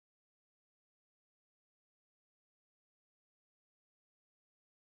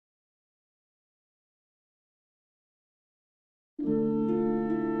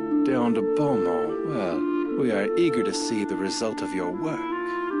Lia de Beaumont. Well, we are eager to see the result of your work.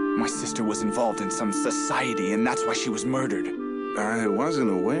 My sister was involved in some society, and that's why she was murdered. I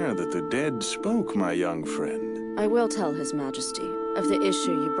wasn't aware that the dead spoke, my young friend. I will tell His Majesty of the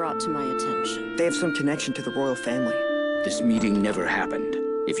issue you brought to my attention. They have some connection to the royal family. This meeting never happened.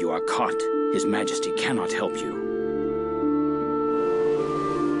 If you are caught, His Majesty cannot help you.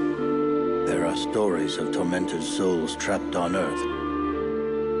 There are stories of tormented souls trapped on Earth.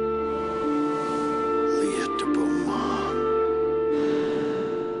 Lia de Beaumont.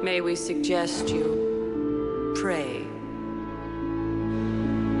 May we suggest you pray?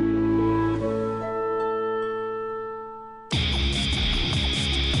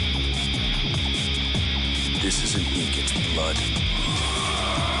 This isn't ink, it's blood.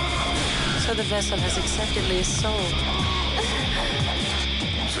 So the vessel has accepted Lia's soul.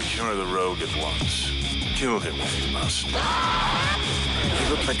 Secure the rogue at once. Kill him if you must. He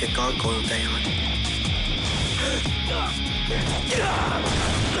looked like a gargoyle, D'eon.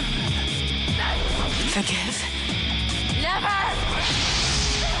 Forgive? Never!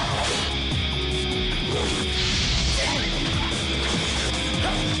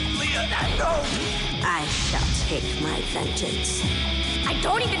 I shall take my vengeance. I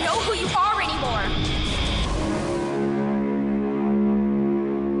don't even know who you are anymore!